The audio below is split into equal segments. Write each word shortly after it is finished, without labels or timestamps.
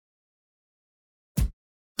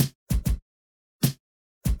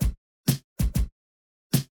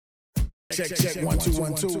Check 1 2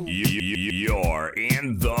 1 2. You're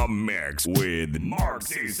in the mix with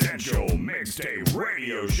Mark's Essential Mixtape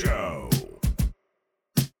Radio Show.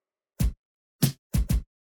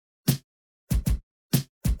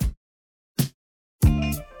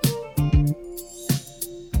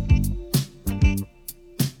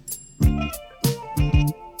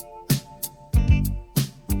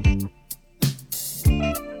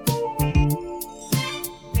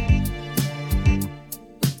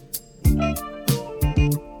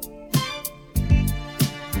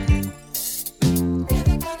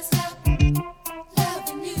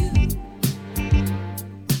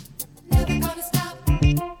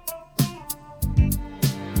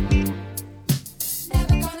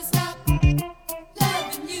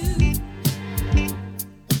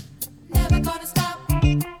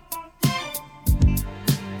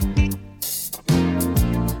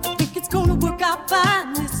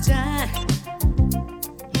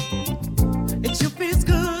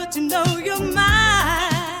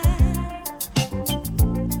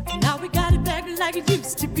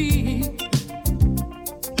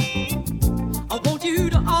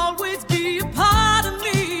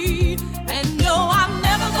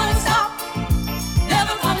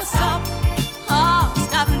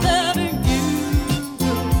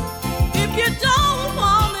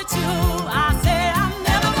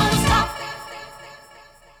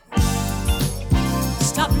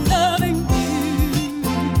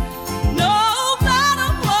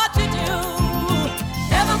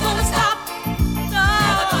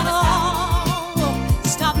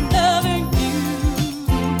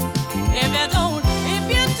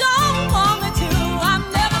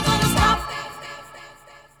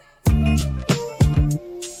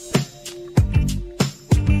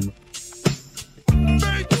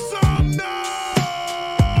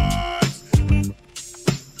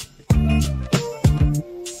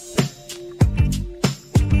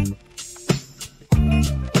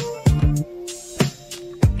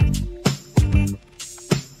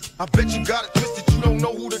 I bet you got it twisted, you don't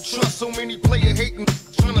know who to trust. So many player hating,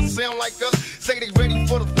 trying to sound like us. Say they ready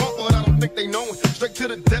for the funk, but I don't think they know it. Straight to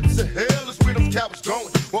the depths of hell is where them cowards going.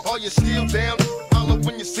 Well, are you still down? Holler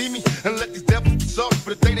when you see me, and let these devils be sorry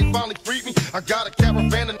for the day they finally freed me. I got a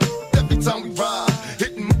caravan and every time we ride,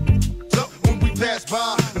 hitting up when we pass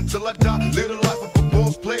by. Until I die, live the life of a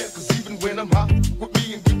boss player. Cause even when I'm hot with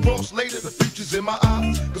me and get crossed later, the future's in my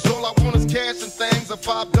eyes. Cause all I want is cash and things. A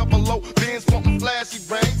 500 bands wanting flashy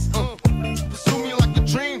brains. Pursue me like a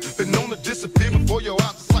dream. Been known to disappear before your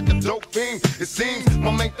eyes, just like a dope fiend. It seems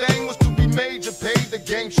my main thing was to be major, paid the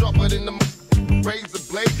game sharper than the razor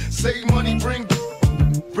blade. Save money, bring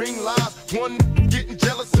lies. One getting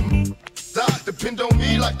jealous and die. Depend on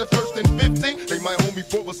me like the first and 15. They might hold me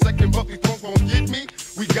for a second, but before gon' get me.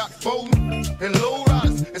 We got foes and low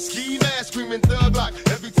riders and ski masks screaming thug like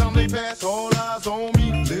every time they pass. All eyes on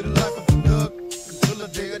me. Live the life of a thug until the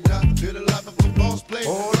day I die. Live the life of a boss player.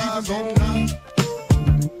 All eyes on me.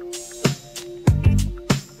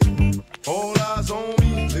 All eyes on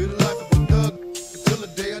me. Live the life of a thug until the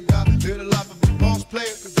day I die. Live the life of a boss player.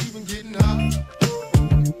 Cause even getting high.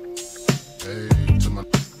 Hey, to my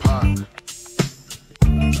Pac.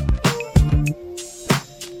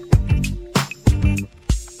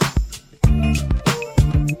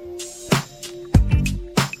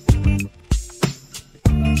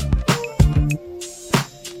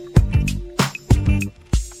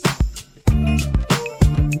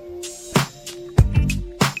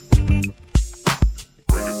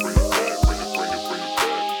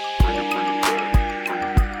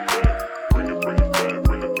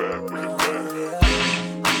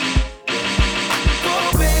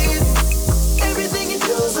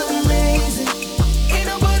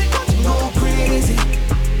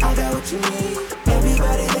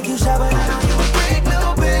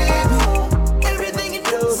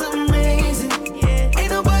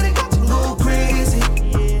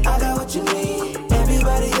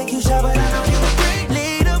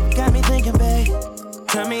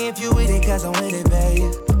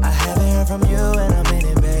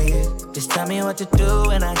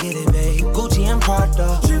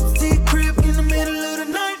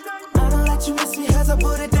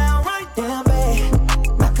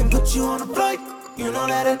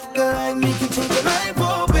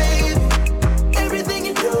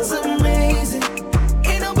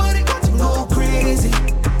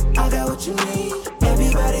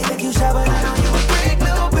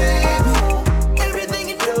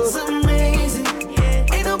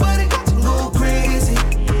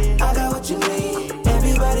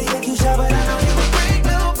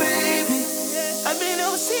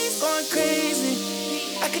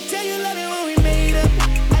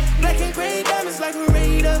 Crazy.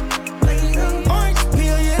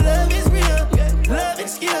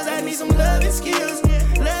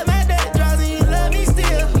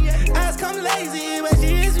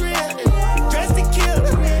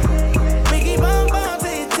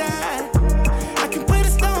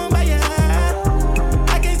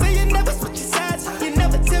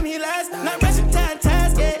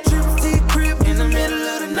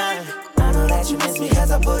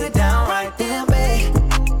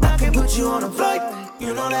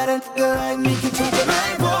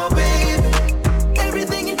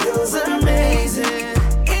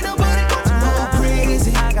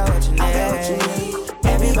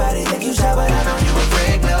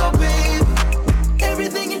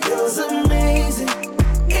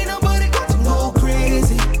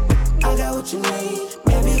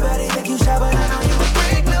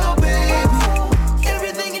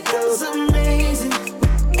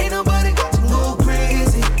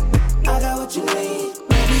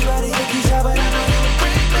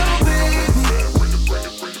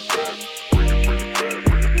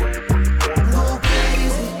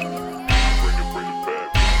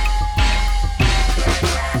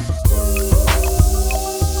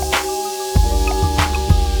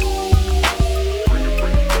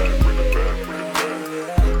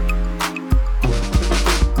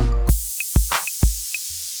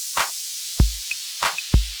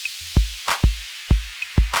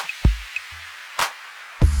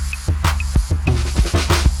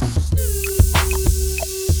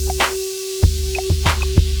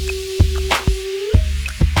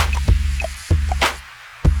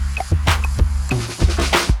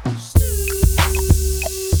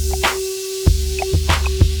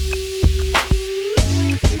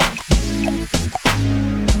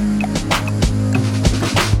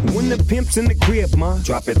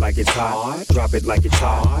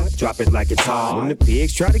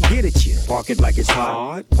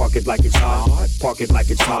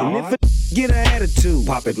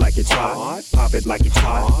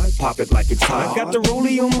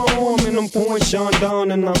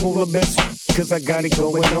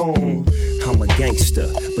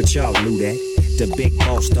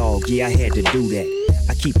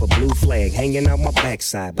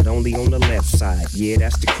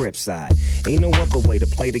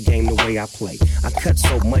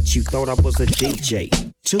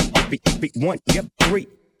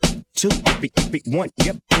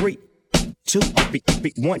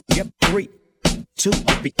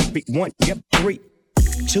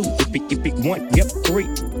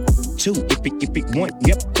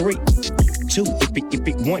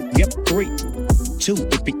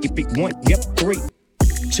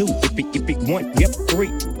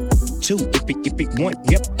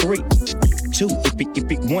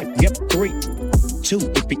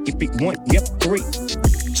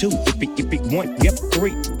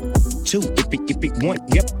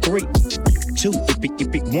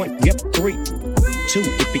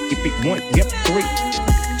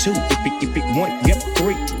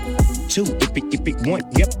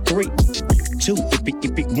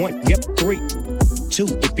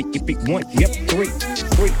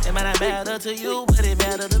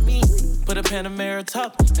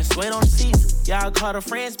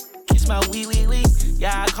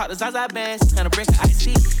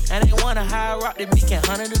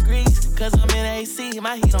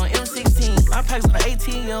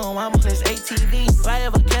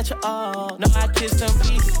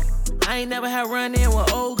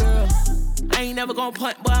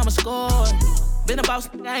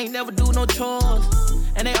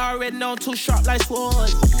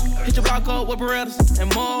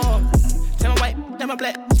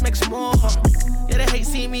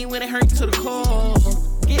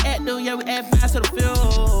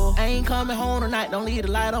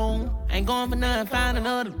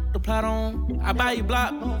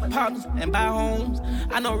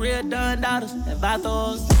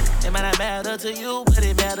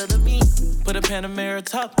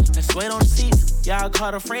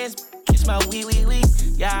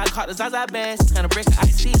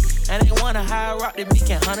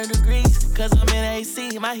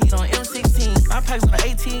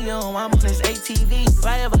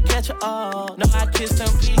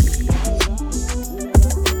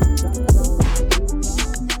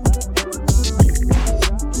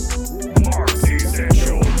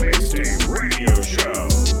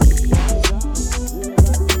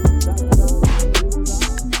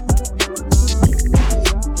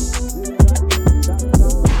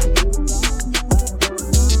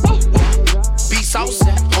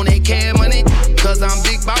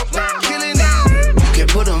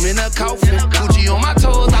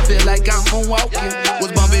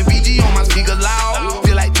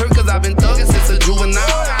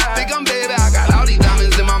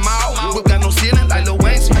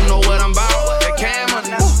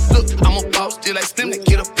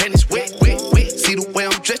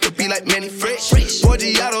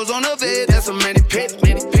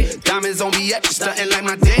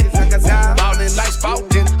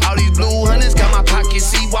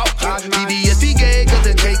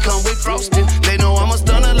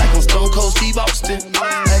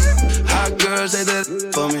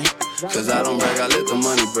 Cause I don't brag, I let the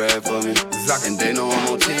money brag for me. And they know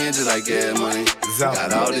I'm on 10 just like gas money.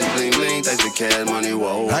 Got all this bling bling, thanks to cash money,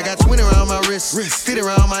 whoa. I got 20 around my wrist, 50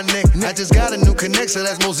 around my neck. I just got a new connect, so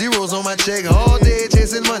that's more zeros on my check. All day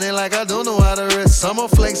chasing money like I don't know how to rest. I'ma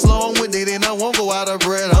flex long with it and I won't go out of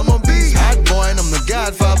bread. I'ma be hot boy and I'm the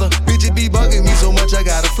godfather. Bitches be bugging me so much I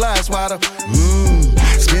gotta fly swatter.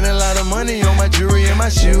 Spend a lot of money on my jewelry and my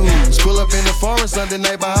shoes. Pull up in the forest Sunday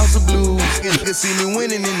night by House of Blues. Niggas see me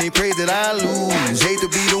winning and they pray that I lose. Hate to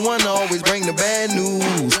be the one to always bring the bad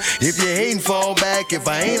news. If you hating, fall back. If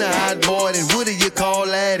I ain't a hot boy, then what do you call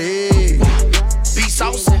that? Hey. Be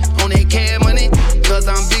saucy on that cash money, cause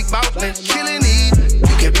I'm big ballin', killing it.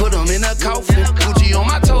 You can put them in a coffin. Gucci on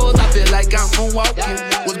my toes, I feel like I'm from walking.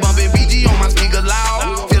 Was bumping BG on my speakers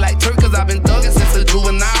loud. Feel like Turk cause I've been thugging since a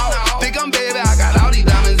juvenile. Think I'm baby, I got all these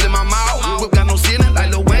diamonds in my mouth. Whip got no ceiling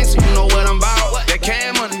like Lil Wayne, so you know what I'm about. That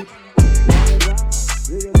cash money.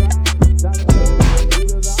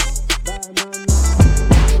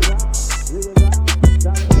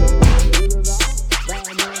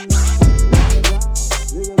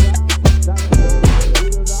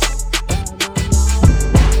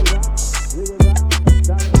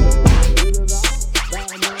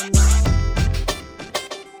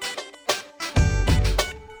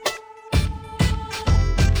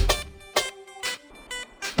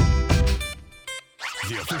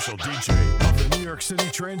 The official DJ of the New York City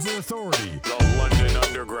Transit Authority, the London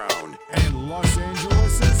Underground, and Los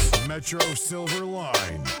Angeles' Metro Silver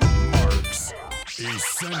Line, Mark's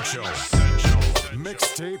Essential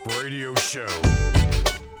Mixtape Radio Show.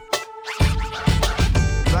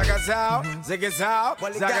 Zagas out, ziggas out,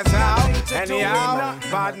 zagas out, anyhow,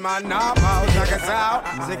 bad man now, zagas out,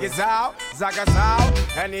 ziggas out, zagas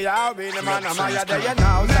out, anyhow, be the man of my day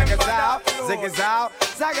now, zagas out, ziggas out,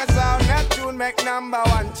 zagas out, Neptune make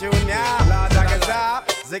 #1 tune, yeah, zagas out,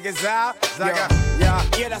 ziggas out, zaga, yeah,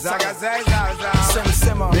 zagas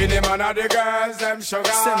out, be the man of the girls, them sugar,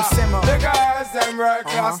 the girls, them world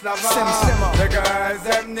class lover, the girls,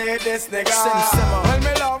 them need this nigga, when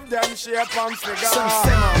me love them shape and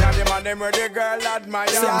figure. Yeah, the man them where the girl admire.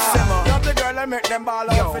 Got the girl that make them ball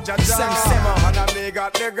out for Jaja. And I me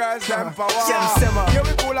got the girls them power. You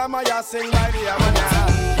be cool and my ass sing by the hour.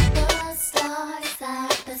 The stars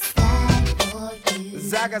at the sky for you.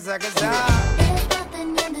 Zaga, zaga, zaga. There's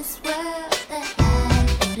nothing in this world that I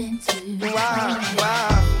wouldn't do. Wow.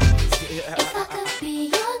 If I could be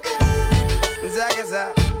your girl. Zaga,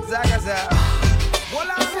 zaga, zaga, zaga. If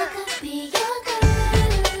I could be your girl.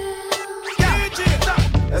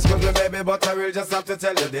 Excuse me, baby, but I will just have to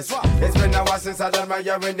tell you this. It's been a while since I done my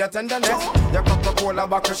hearing your tenderness. Your Coca-Cola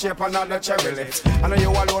bottle shape and all the cherry lips. I know you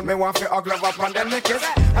alone, me want to hug love up and then me kiss.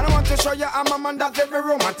 And I want to show you I'm a man that's very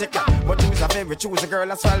romantic. But choose a favorite, choose a girl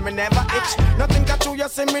as well, me never itch. Nothing got you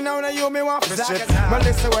see me now, you me want to shit. But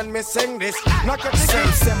listen when me sing this, knock your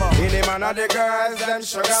tickets. In the man of the girls, them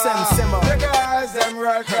sugar. The girls, them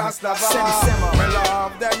world class lover. Me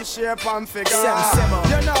love them shape and figure.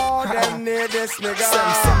 You know them need this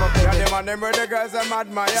nigga. Yeah, them and them where the girls them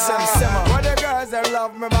admire. Where the girls them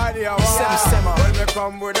love me body hour. When me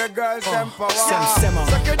come with the girls them power.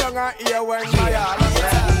 Suck it down and hear when my all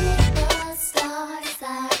The stars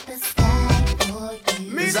at the sky for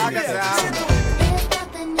you. me Zaga, There's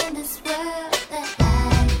nothing in this world that I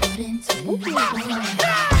wouldn't do.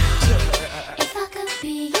 If I could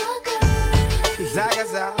be your girl. Zaga,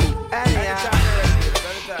 Zaga, anyhow.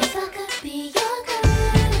 If I could be your girl.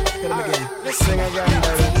 Let's sing again,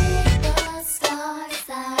 baby. The stars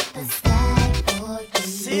at the sky for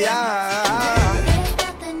you. Yeah. There's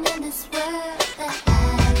nothing in this world that I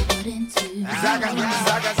wouldn't do. Zaga,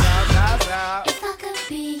 Zaga, Zaga, Zaga. If I could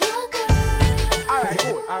be your girl. Alright,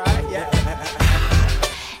 cool, alright, yeah.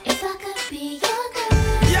 If I could be your girl.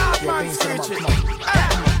 Yeah, man, screech it.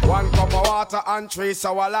 One cup of water and 3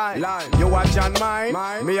 sour lime. You a John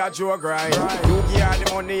mine, me a Joe grind. You give her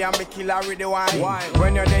the money and me kill her with the wine.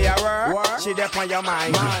 When you're there at work, she there on your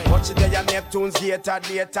mind. But she there at Neptune's gate at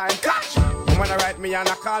daytime. Catch! When I write me and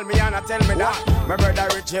I call me and I tell me that my brother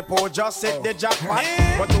Richie Poe just hit the jackpot.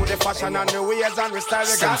 But to the fashion and the ways and the style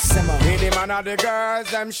we got. Me the man of the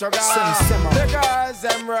girls, them sugar. The girls,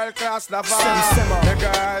 them world class lover. The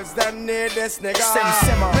girls, them need this nigga.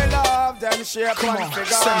 Me love them shape and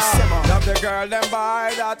figure. Love the girl, them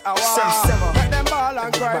buy that hour. Make them ball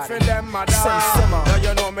and cry for them mother. Now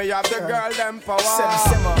you know me have the girl, them power.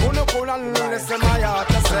 Who no cool and listen my heart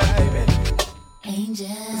to say. Angel.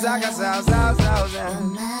 Zaga, zaga, zaga, zaga.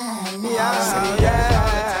 Yeah.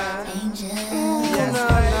 Angel. Yeah,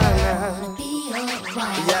 yeah. Wanna be your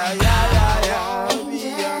wife. Yeah. Be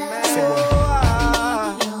your man.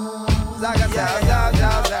 Zaga, zaga,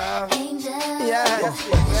 zaga, zaga.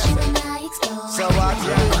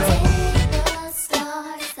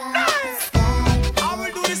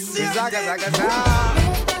 Zaga, zaga, zaga.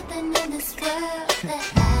 There's nothing in this world that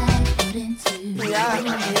I wouldn't do. Yeah,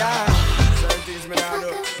 yeah. Certain things me If I not do.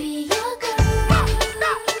 could be your girl.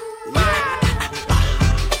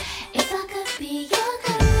 If I could be your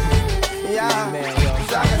girl. Yeah,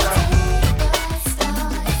 zaga, zaga.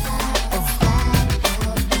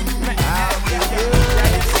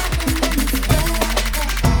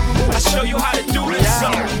 I'll show you how to do this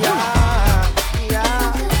song.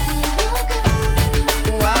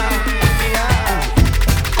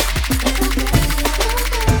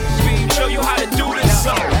 Show you how to do this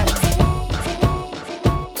song.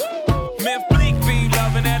 Man, Bleak be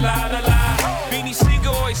loving that la la la. Beanie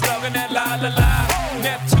Siegel always loving that la la la.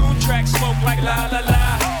 Neptune track smoke like la la la.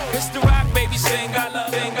 It's the rock, baby, sing I love,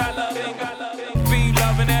 sing I love, sing I love. Be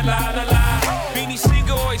loving that la la la. Beanie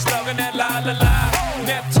Siegel always loving that la la la.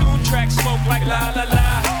 Neptune track smoke like la la la.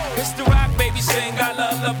 It's the rock, baby, sing I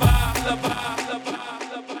love the bar.